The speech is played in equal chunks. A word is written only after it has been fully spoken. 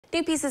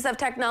New pieces of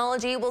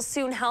technology will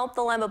soon help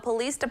the Lima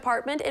Police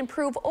Department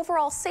improve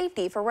overall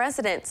safety for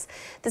residents.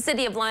 The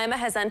city of Lima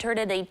has entered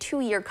in a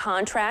 2-year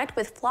contract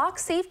with Flock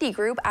Safety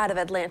Group out of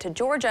Atlanta,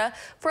 Georgia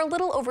for a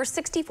little over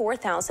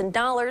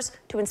 $64,000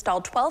 to install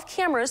 12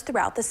 cameras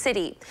throughout the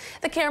city.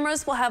 The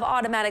cameras will have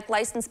automatic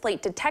license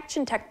plate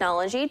detection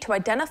technology to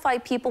identify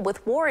people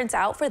with warrants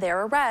out for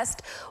their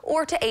arrest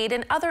or to aid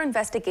in other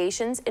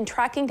investigations in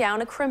tracking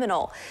down a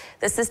criminal.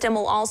 The system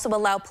will also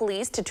allow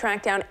police to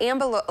track down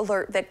Amber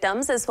Alert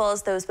victims as well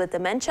as those with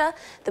dementia.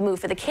 The move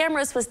for the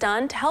cameras was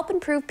done to help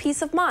improve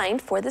peace of mind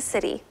for the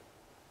city.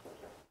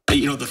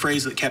 You know, the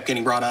phrase that kept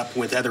getting brought up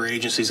with other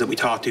agencies that we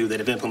talked to that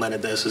have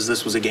implemented this is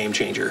this was a game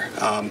changer.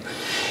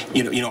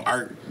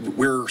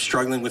 We're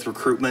struggling with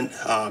recruitment,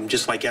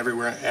 just like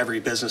every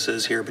business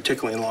is here,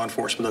 particularly in law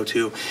enforcement though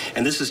too.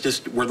 And this is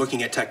just, we're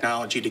looking at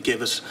technology to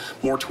give us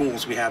more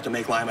tools we have to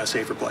make Lima a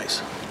safer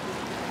place.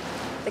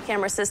 The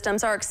camera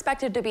systems are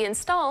expected to be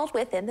installed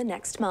within the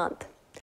next month.